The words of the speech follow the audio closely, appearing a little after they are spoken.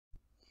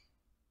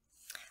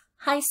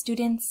Hi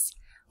students,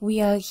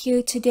 we are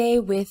here today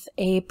with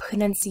a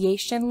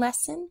pronunciation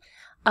lesson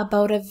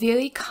about a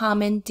very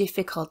common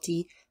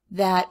difficulty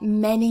that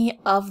many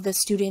of the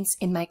students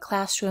in my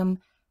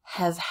classroom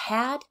have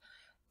had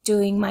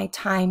during my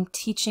time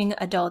teaching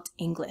adult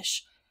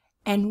English.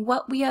 And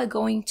what we are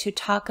going to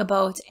talk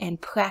about and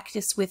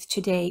practice with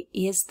today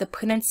is the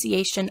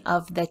pronunciation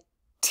of the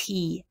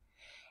T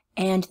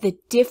and the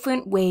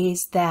different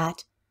ways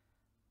that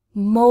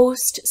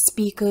most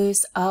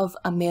speakers of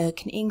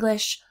American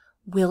English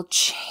will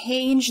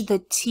change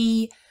the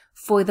T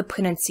for the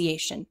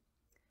pronunciation.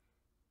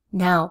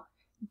 Now,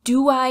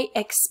 do I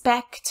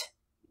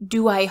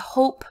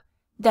hope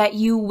that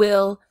you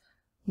will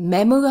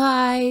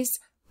memorize,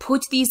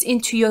 put these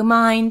into your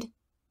mind?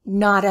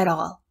 Not at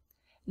all.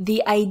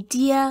 The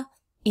idea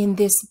in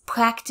this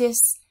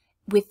practice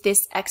with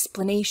this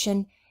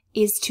explanation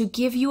is to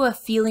give you a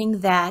feeling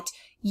that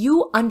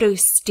you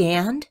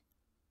understand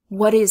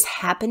what is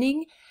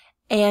happening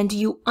and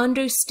you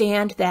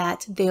understand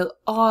that there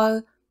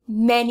are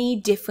many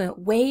different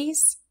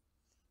ways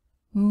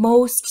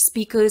most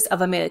speakers of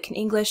American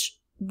English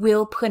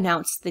will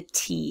pronounce the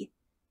T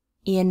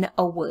in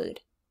a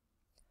word.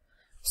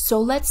 So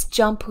let's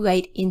jump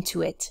right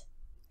into it.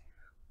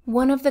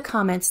 One of the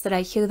comments that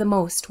I hear the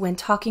most when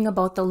talking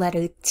about the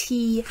letter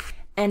T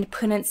and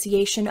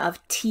pronunciation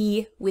of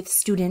T with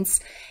students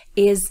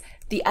is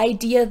the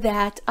idea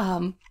that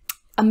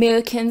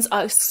Americans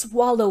are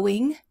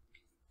swallowing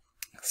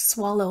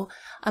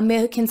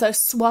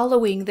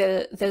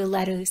their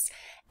letters,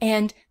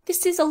 and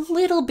this is a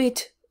little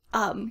bit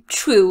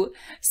true.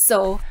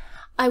 So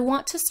I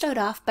want to start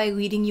off by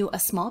reading you a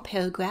small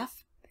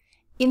paragraph.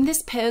 In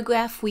this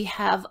paragraph we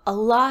have a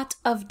lot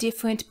of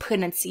different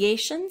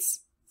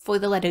pronunciations for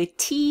the letter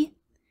T.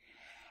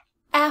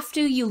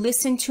 After you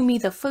listen to me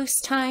the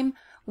first time,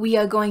 we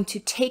are going to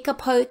take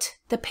apart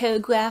the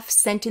paragraph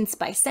sentence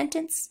by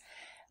sentence,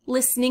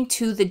 listening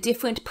to the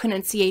different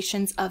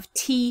pronunciations of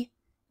T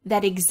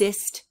that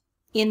exist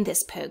in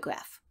this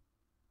paragraph.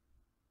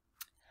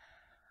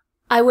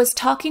 I was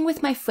talking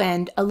with my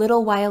friend a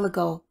little while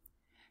ago.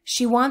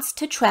 She wants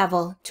to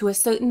travel to a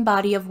certain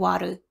body of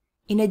water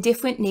in a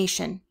different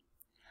nation.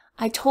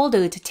 I told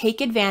her to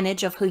take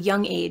advantage of her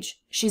young age,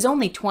 she's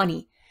only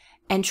 20,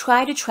 and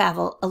try to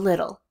travel a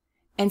little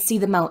and see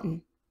the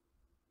mountain.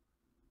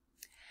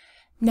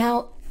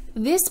 Now,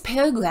 this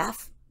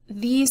paragraph,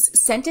 these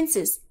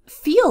sentences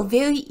feel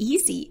very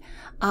easy.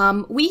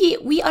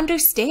 We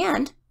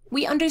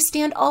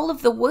understand all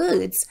of the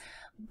words,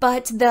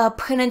 but the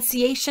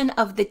pronunciation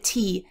of the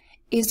T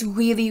is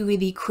really,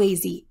 really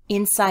crazy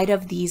inside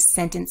of these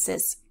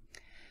sentences.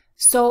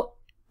 So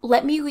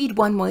let me read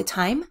one more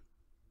time.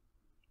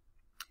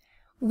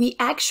 We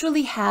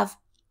actually have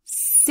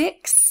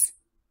 6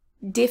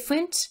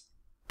 different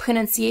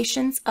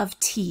pronunciations of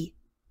T.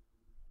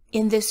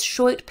 In this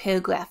short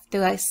paragraph,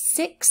 there are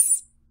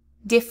 6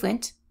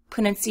 different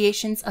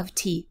pronunciations of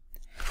T.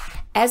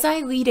 As I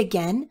read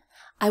again,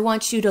 I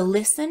want you to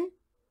listen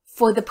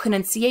for the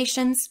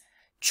pronunciations.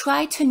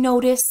 Try to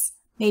notice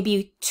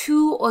maybe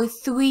 2 or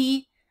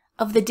 3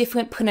 of the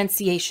different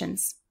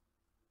pronunciations.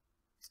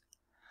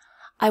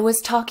 I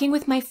was talking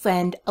with my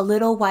friend a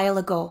little while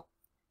ago.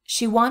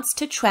 She wants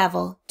to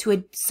travel to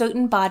a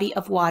certain body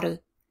of water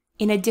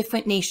in a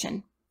different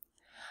nation.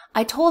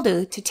 I told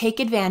her to take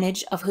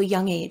advantage of her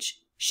young age,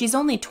 she's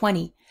only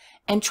 20,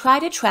 and try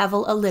to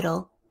travel a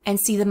little and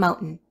see the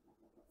mountain.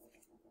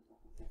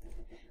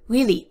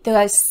 Really, there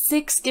are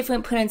 6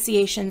 different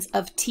pronunciations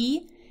of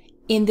T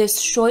in this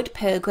short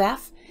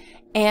paragraph,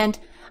 and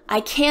I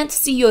can't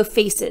see your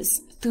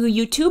faces through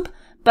YouTube,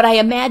 but I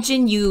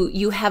imagine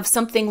you have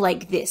something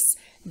like this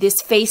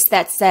face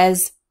that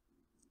says,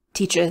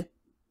 "Teacher,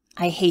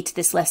 I hate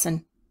this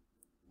lesson.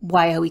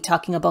 Why are we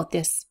talking about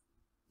this?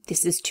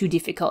 This is too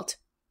difficult."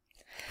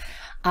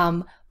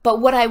 But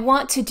what I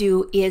want to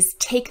do is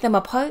take them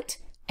apart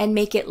and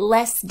make it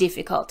less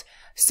difficult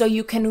so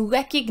you can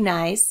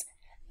recognize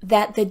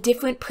that the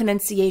different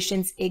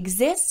pronunciations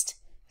exist,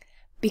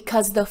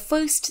 because the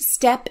first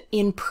step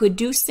in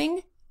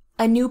producing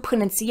a new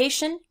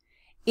pronunciation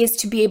is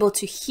to be able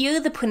to hear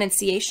the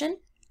pronunciation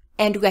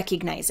and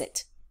recognize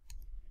it.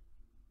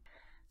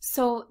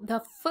 So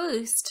the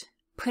first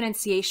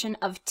pronunciation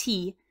of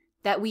T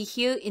that we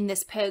hear in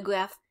this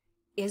paragraph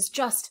is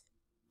just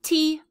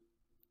T,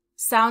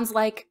 sounds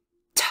like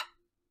T.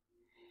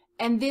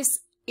 And this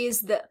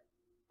is the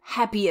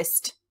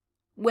happiest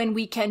when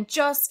we can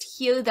just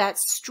hear that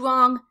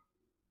strong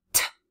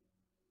T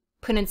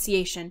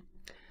pronunciation.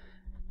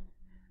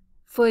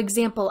 For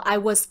example, I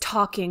was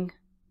talking.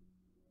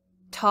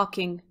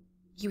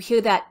 You hear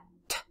that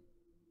T.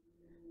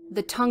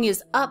 The tongue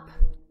is up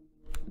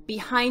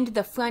behind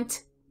the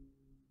front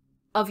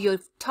of your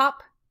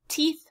top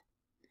teeth,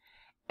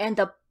 and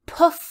the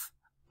puff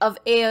of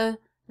air,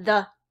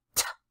 the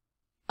T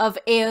of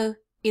air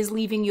is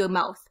leaving your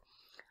mouth.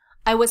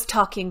 I was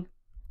talking.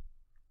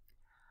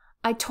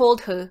 I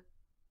told her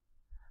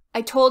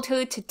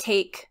to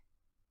take,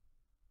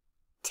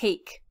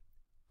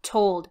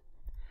 told.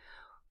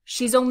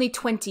 She's only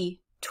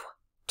 20.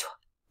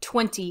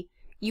 20,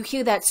 you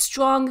hear that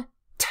strong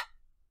T,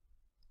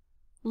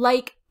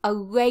 like a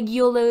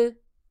regular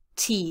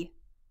T.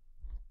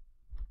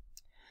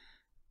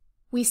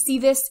 We see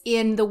this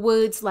in the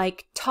words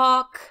like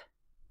talk,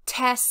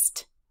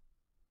 test,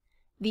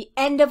 the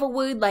end of a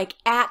word like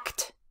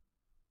act,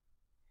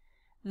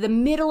 the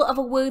middle of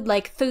a word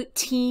like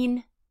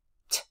 13,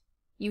 T,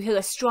 you hear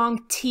a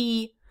strong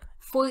T,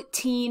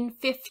 14,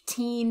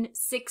 15,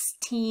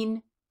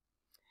 16.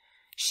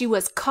 She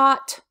was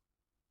caught.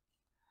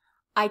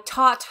 I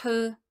taught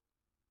her.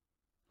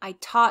 I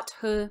taught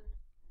her.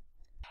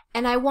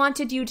 And I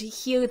wanted you to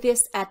hear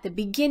this at the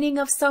beginning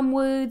of some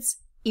words,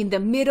 in the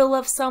middle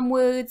of some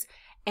words,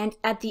 and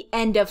at the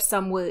end of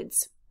some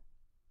words.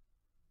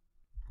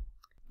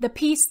 The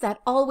piece that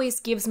always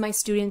gives my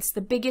students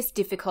the biggest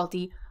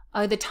difficulty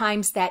are the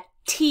times that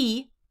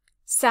T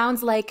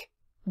sounds like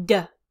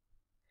D.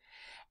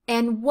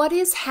 And what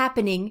is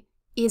happening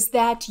is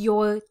that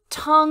your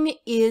tongue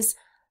is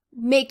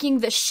making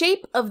the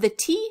shape of the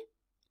T,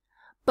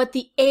 but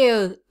the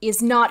air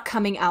is not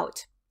coming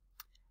out.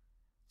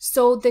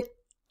 So the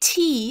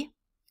T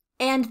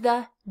and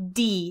the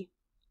D,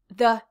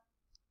 the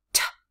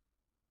T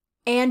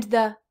and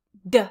the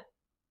D,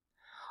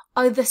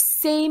 are the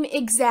same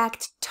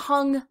exact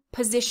tongue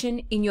position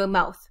in your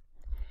mouth.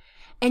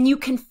 And you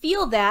can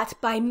feel that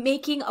by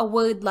making a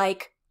word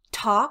like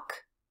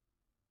talk,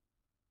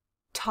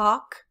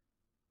 talk.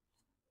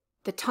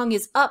 The tongue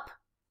is up,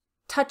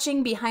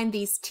 touching behind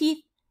these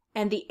teeth,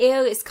 and the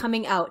air is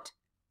coming out.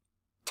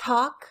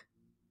 Talk.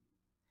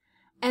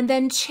 And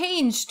then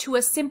change to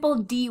a simple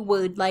D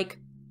word like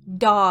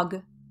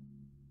dog.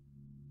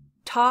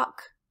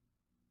 Talk.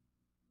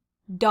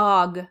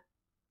 Dog.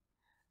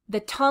 The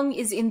tongue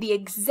is in the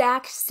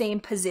exact same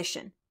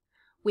position,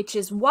 which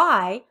is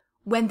why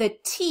when the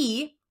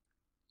T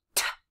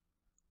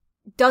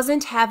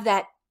doesn't have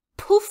that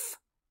poof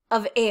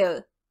of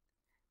air,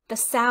 the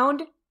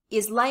sound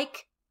is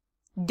like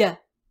D.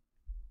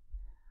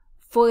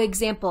 For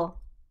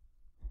example,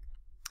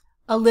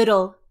 a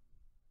little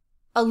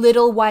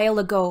while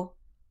ago,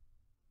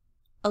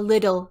 a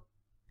little,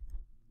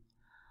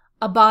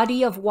 a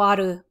body of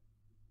water,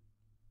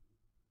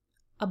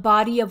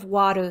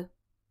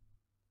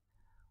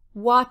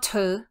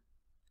 water,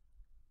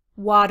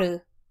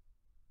 water,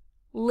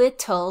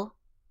 little,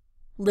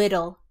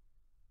 little.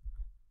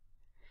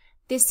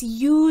 This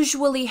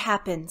usually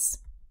happens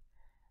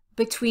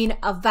between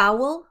a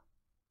vowel,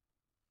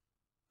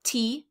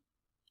 T,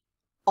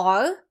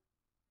 R,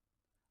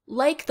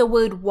 like the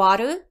word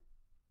water.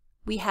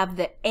 We have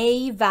the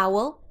A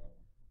vowel,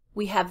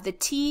 we have the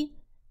T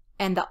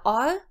and the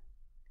R.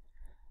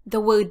 The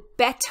word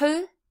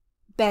better,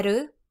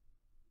 better,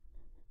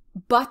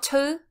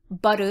 butter,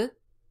 butter.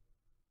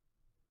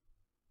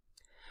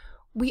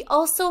 We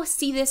also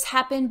see this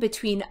happen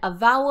between a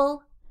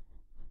vowel,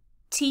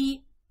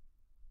 T,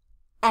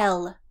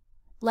 L,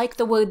 like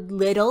the word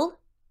little.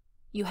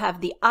 You have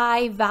the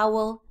I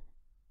vowel,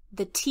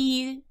 the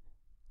T,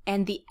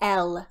 and the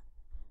L.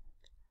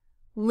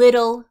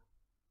 Little,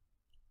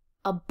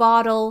 a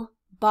bottle,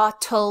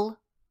 bottle.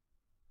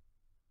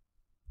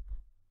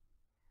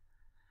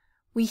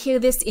 We hear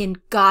this in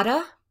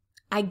gotta,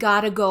 I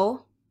gotta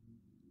go,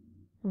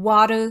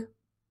 water,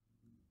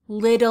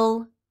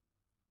 little,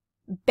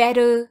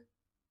 better,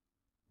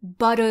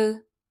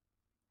 butter.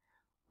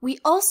 We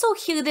also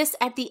hear this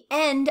at the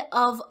end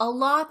of a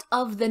lot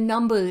of the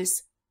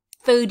numbers,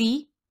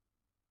 30,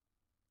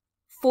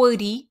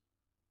 40.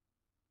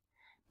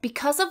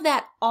 Because of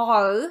that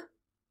R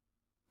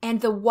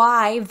and the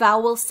Y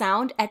vowel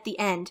sound at the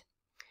end.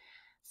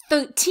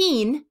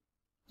 13,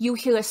 you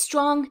hear a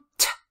strong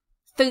T,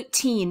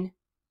 13.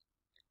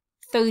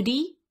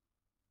 30,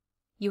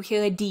 you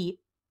hear a D.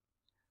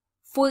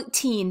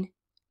 14,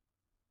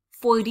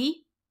 40.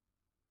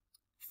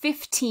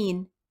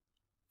 15,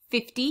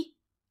 50.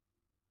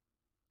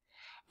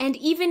 And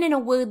even in a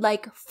word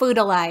like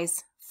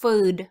fertilize,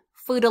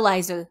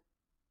 fertilizer.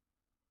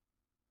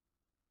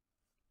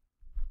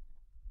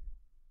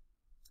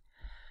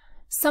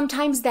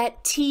 Sometimes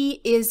that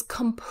T is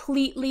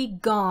completely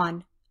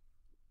gone,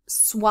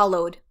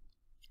 swallowed.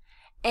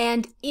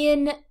 And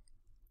in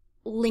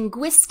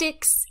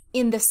linguistics,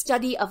 in the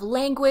study of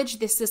language,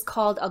 this is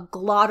called a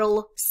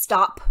glottal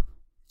stop.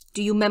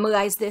 Do you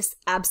memorize this?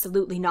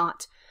 Absolutely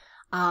not.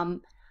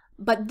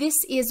 But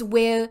this is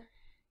where,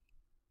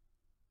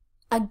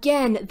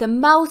 again, the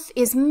mouth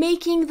is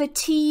making the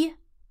T,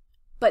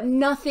 but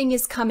nothing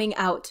is coming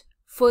out.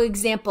 For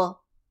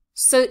example,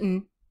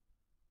 certain,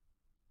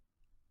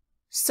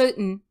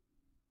 certain.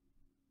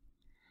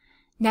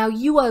 Now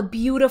you are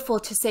beautiful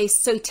to say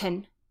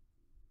certain.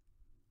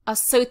 A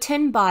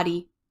certain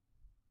body.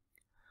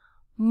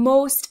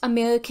 Most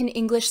American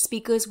English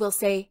speakers will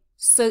say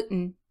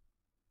certain.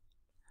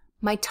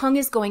 My tongue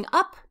is going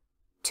up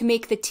to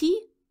make the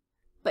T,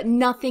 but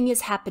nothing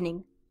is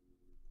happening.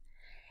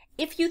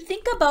 If you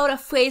think about a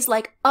phrase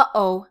like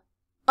uh-oh,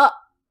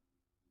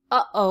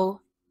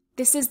 uh-oh,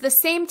 this is the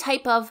same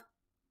type of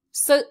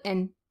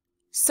certain,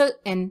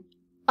 certain,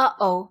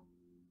 uh-oh.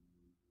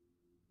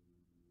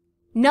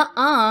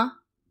 nuh-uh,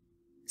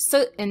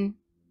 certain.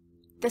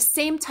 The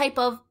same type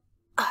of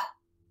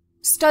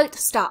start,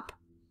 stop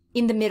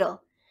in the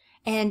middle.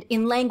 And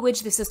in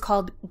language, this is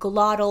called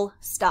glottal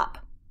stop.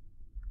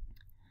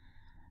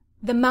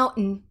 The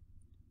mountain,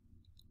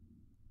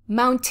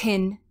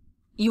 mountain,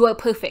 you are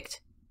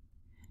perfect.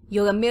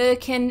 Your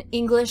American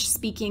English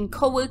speaking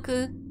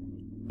coworker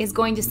is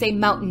going to say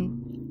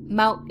mountain,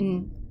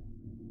 mountain.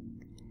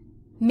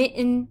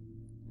 Mitten,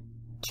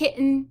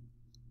 kitten,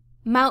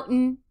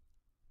 mountain,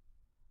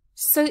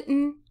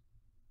 certain,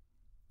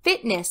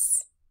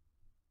 fitness,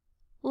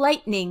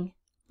 lightning,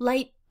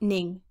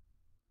 lightning,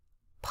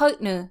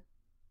 partner.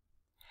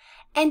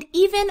 And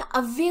even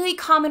a very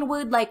common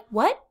word like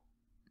what?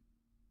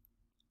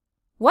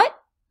 What?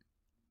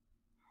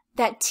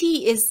 That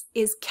T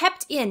is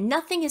kept in.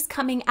 Nothing is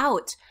coming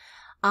out.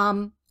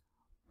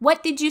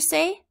 What did you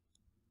say?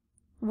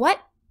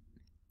 What?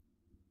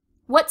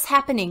 What's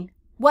happening?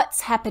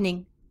 What's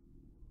happening?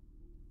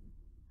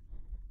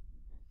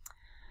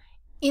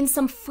 In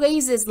some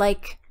phrases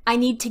like, I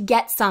need to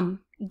get some,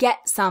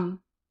 get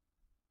some.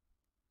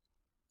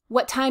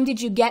 What time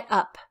did you get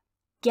up?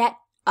 Get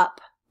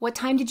up. What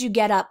time did you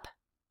get up?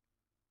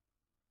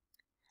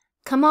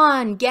 Come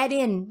on, get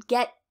in,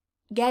 get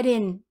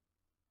in.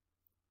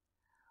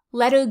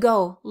 Let her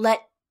go,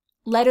 let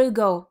her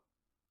go.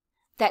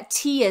 That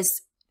T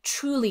is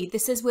truly,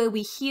 this is where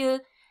we hear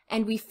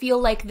and we feel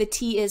like the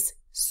T is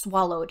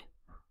swallowed.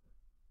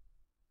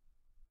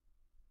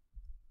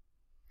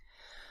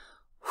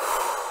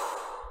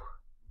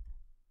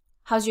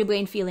 How's your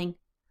brain feeling?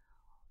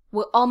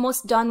 We're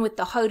almost done with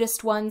the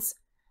hardest ones.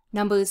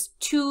 Numbers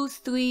 2,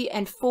 3,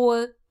 and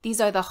 4. These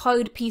are the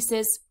hard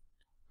pieces.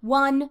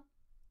 1.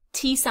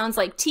 T sounds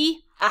like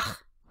T.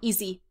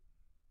 Easy.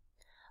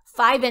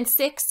 5 and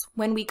 6.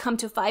 When we come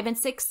to 5 and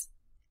 6,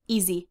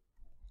 easy.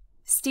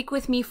 Stick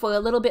with me for a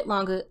little bit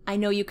longer. I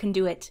know you can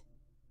do it.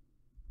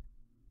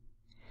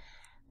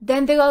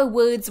 Then there are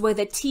words where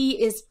the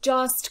T is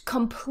just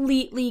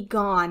completely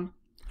gone.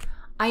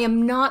 I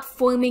am not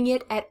forming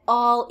it at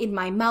all in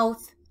my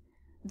mouth.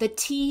 The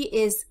T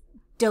is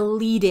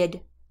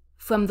deleted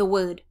from the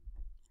word.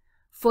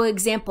 For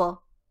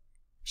example,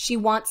 she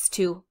wants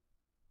to.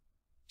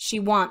 She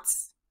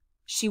wants.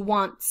 She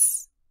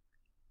wants.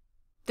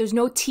 There's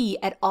no T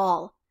at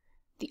all.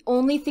 The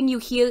only thing you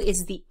hear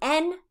is the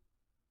N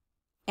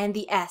and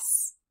the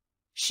S.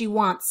 She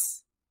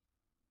wants.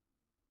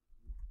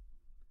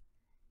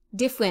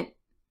 Different.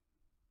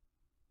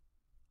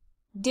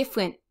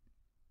 Different.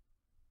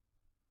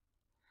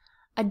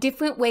 A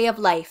different way of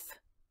life.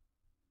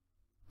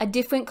 A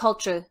different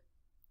culture.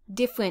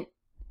 Different.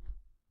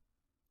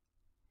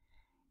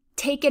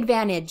 Take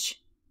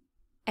advantage.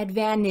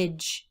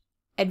 Advantage.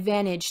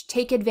 Advantage.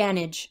 Take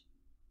advantage.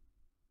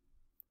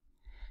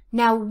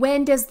 Now,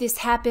 when does this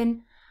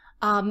happen?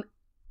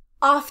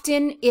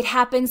 Often it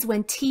happens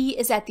when T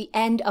is at the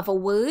end of a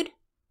word,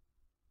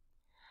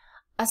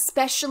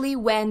 especially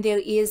when there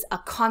is a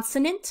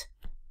consonant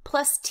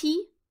plus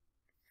T.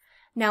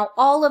 Now,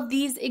 all of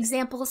these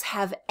examples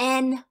have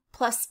N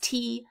plus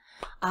T,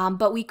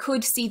 but we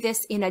could see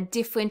this in a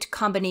different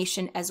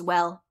combination as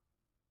well.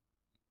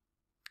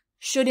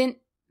 Shouldn't,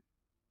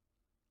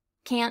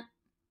 can't,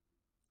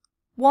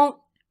 won't,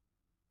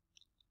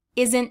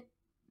 isn't,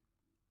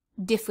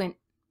 different.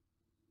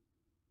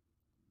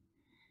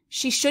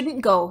 She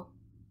shouldn't go.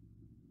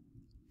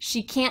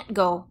 She can't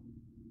go.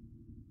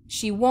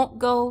 She won't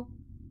go.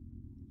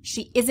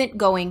 She isn't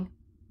going.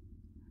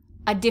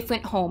 A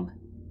different home.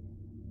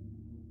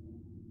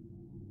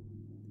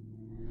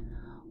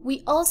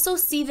 We also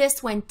see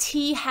this when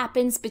T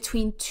happens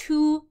between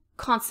two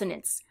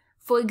consonants.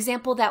 For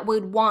example, that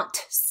word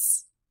want.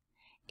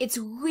 It's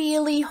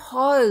really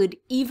hard,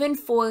 even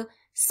for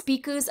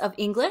speakers of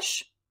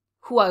English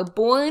who are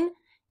born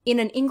in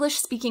an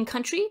English-speaking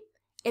country.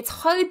 It's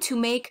hard to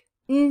make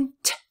n,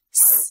 t,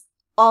 s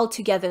all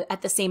together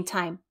at the same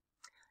time.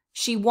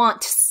 She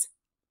wants.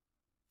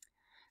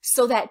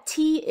 So that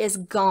T is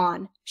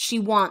gone. She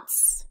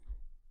wants.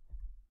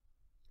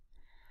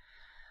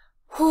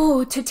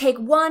 To take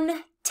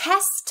one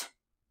test,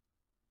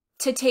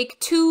 to take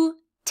two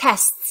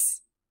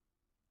tests.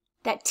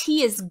 That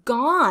T is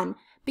gone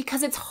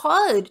because it's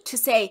hard to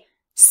say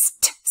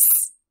st.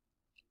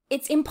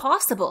 It's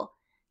impossible.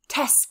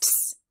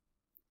 Tests.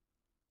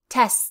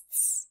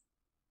 Tests.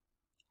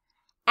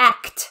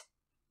 Act.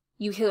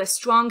 You hear a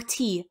strong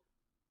T.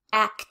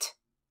 Act.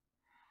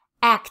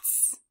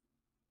 Acts.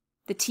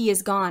 The T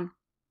is gone.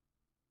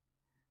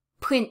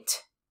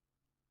 Print.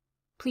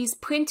 Please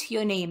print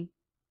your name.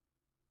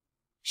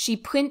 She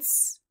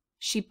prints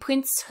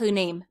her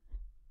name.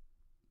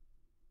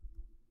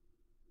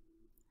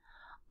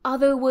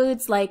 Other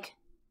words like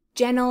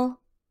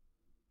gentle.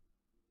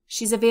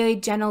 She's a very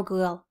gentle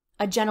girl,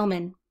 a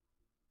gentleman.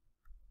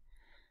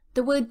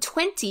 The word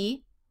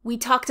 20, we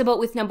talked about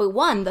with number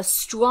 1, the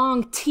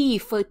strong T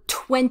for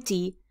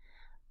 20.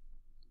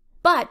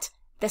 But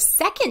the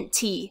second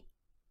T,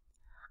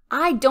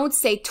 I don't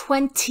say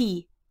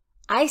 20,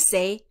 I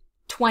say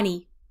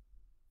 20.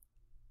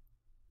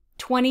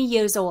 20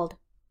 years old.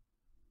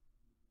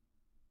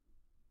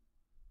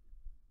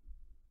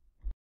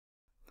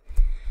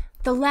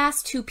 The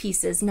last two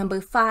pieces, number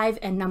 5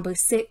 and number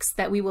 6,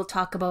 that we will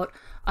talk about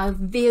are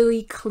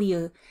very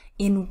clear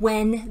in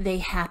when they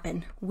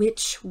happen,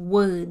 which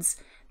words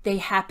they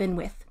happen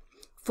with.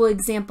 For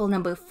example,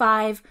 number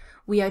 5,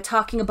 we are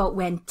talking about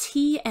when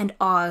T and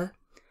R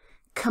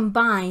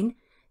combine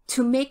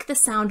to make the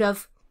sound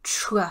of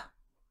tr.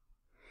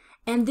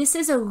 And this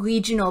is a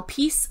regional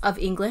piece of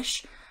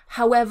English.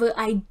 However,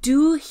 I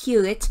do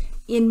hear it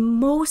in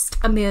most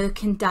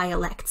American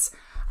dialects.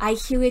 I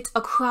hear it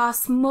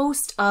across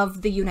most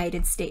of the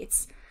United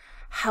States.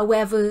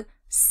 However,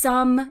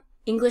 some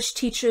English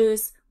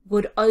teachers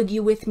would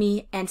argue with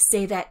me and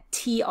say that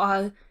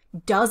TR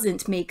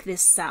doesn't make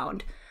this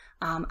sound.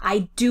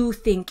 I do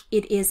think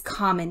it is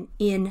common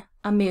in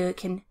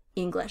American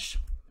English.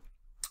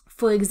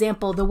 For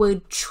example, the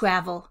word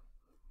travel.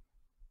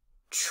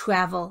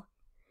 Travel.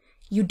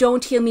 You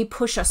don't hear me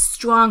push a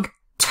strong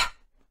t.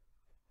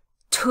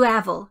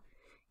 Travel.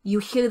 You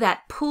hear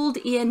that pulled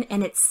in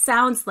and it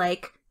sounds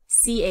like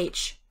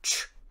CH.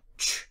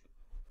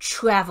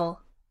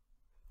 Travel.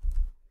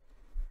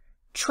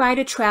 Try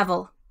to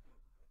travel.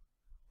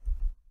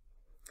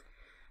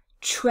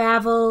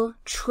 Travel,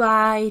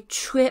 try,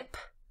 trip,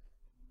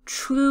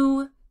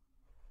 true,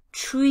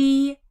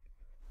 tree,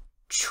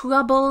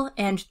 trouble,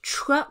 and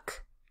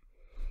truck.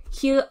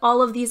 Here,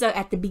 all of these are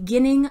at the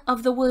beginning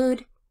of the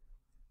word.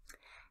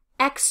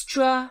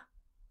 Extra,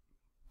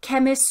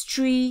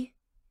 chemistry,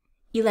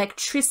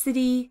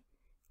 electricity,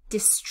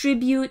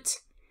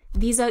 distribute.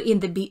 These are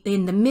in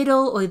the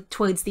middle or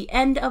towards the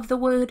end of the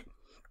word.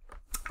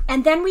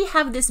 And then we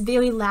have this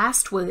very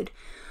last word,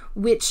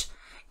 which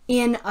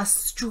in a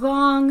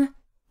strong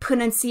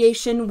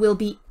pronunciation will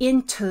be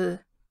interesting.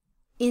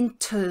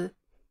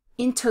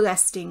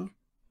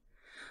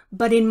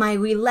 But in my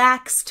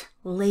relaxed,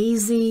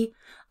 lazy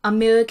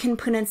American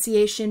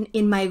pronunciation,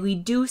 in my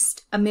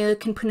reduced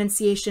American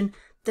pronunciation,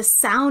 the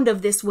sound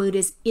of this word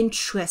is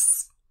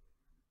interesting.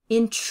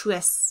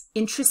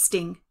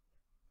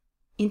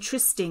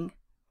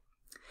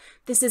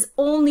 This is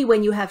only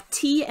when you have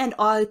T and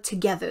R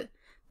together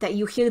that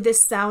you hear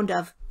this sound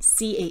of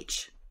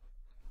CH.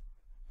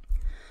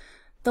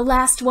 The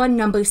last one,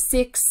 number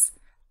 6,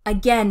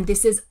 again,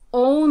 this is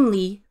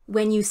only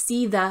when you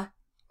see the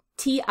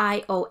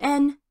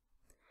TION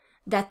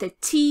that the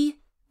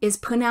T is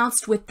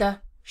pronounced with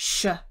the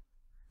sh.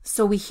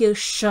 So we hear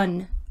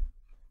shun.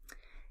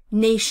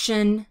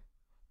 Nation,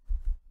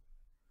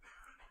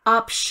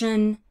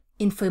 option,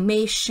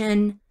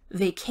 information,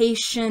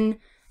 vacation,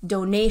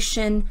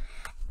 donation,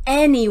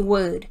 any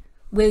word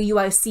where you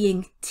are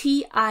seeing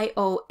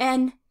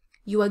TION,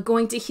 you are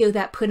going to hear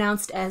that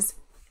pronounced as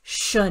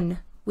shun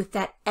with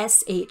that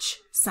SH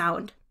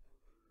sound.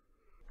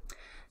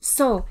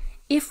 So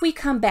if we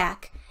come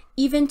back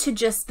even to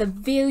just the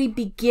very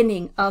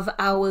beginning of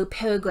our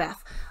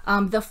paragraph,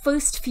 the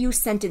first few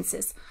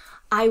sentences,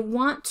 I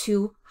want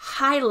to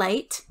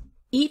highlight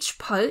each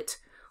part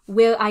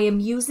where I am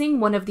using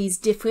one of these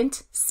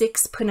different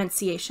 6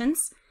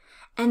 pronunciations,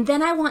 and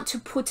then I want to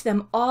put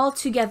them all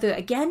together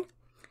again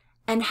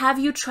and have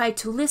you try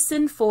to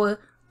listen for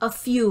a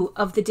few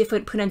of the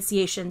different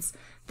pronunciations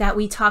that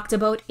we talked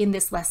about in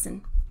this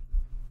lesson.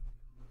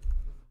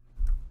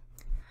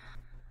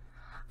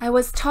 I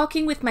was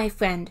talking with my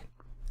friend.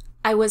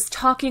 I was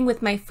talking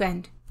with my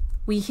friend.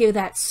 We hear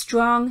that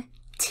strong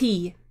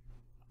T.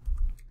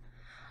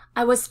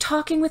 I was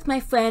talking with my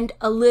friend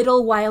a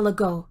little while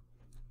ago.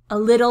 A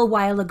little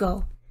while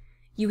ago.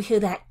 You hear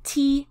that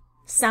T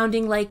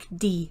sounding like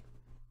D.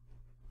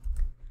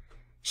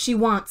 She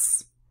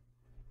wants.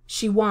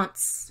 She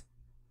wants.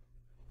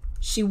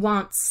 She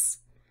wants.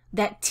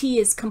 That T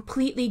is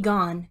completely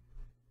gone.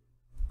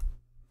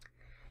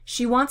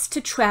 She wants to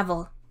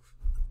travel.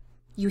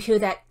 You hear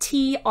that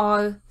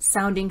TR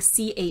sounding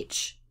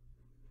CH.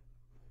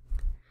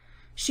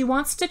 She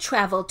wants to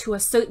travel to a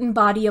certain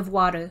body of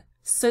water.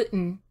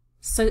 Certain.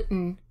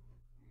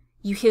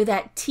 You hear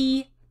that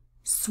T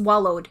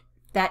swallowed.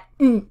 That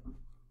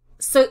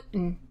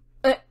certain.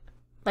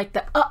 Like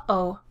the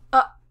uh-oh.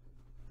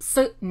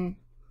 Certain.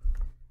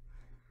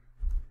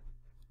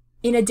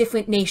 In a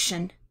different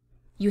nation.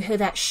 You hear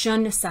that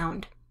shun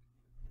sound.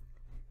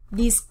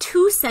 These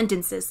 2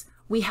 sentences,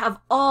 we have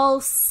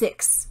all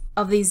 6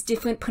 of these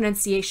different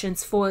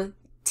pronunciations for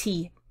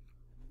T.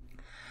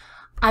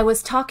 I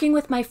was talking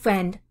with my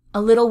friend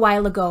a little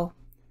while ago.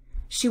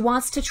 She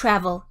wants to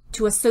travel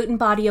to a certain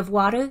body of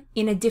water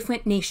in a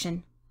different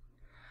nation.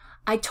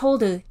 I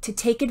told her to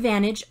take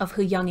advantage of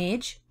her young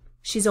age,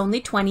 she's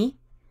only 20,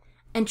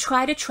 and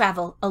try to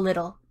travel a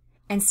little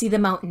and see the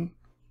mountain.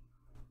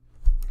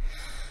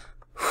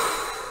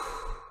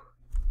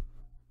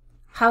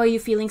 How are you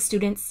feeling,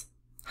 students?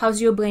 How's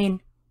your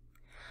brain?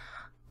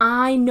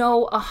 I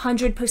know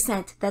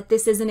 100% that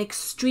this is an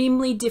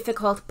extremely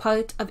difficult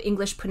part of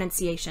English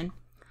pronunciation.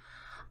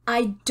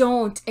 I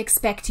don't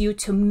expect you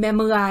to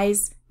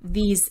memorize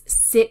these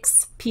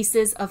 6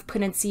 pieces of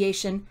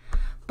pronunciation,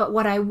 but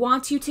what I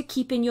want you to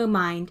keep in your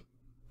mind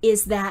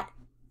is that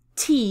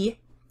T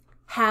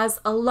has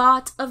a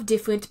lot of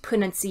different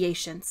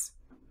pronunciations.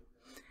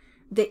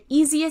 the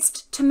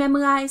easiest to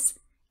memorize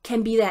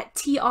can be that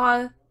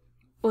TR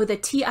or the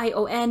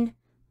TION.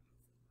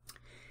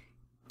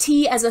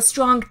 T as a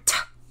strong T.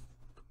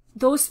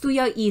 Those three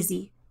are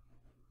easy.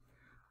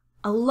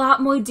 A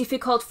lot more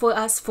difficult for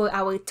us, for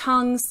our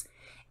tongues,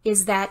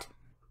 is that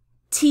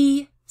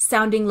T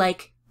sounding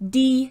like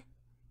D,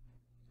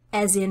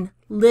 as in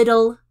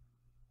little,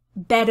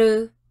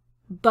 better,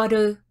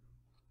 butter.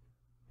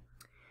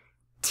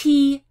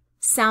 T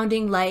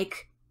sounding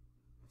like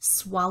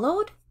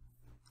swallowed,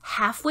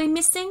 halfway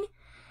missing,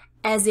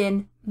 as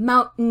in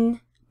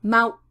mountain,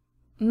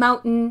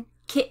 mountain,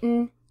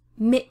 kitten,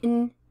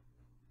 mitten.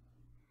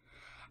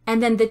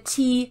 And then the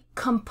T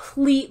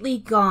completely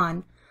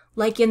gone,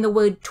 like in the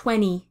word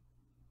 20,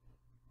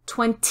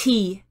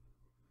 20,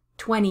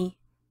 20.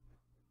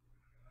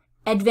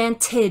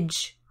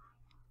 Advantage,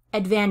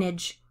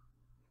 advantage.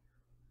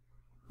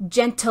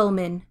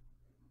 Gentleman,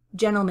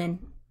 gentleman.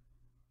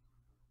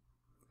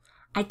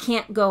 I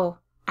can't go,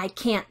 I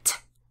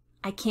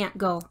can't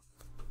go.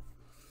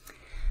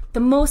 The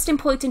most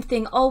important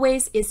thing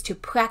always is to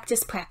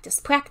practice, practice,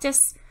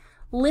 practice.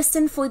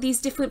 Listen for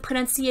these different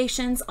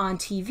pronunciations on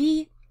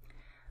TV.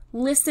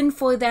 Listen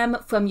for them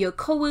from your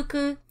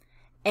coworker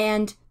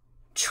and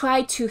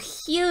try to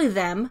hear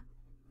them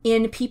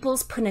in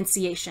people's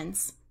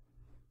pronunciations.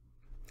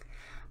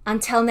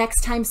 Until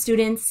next time,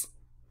 students,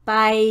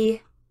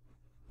 bye.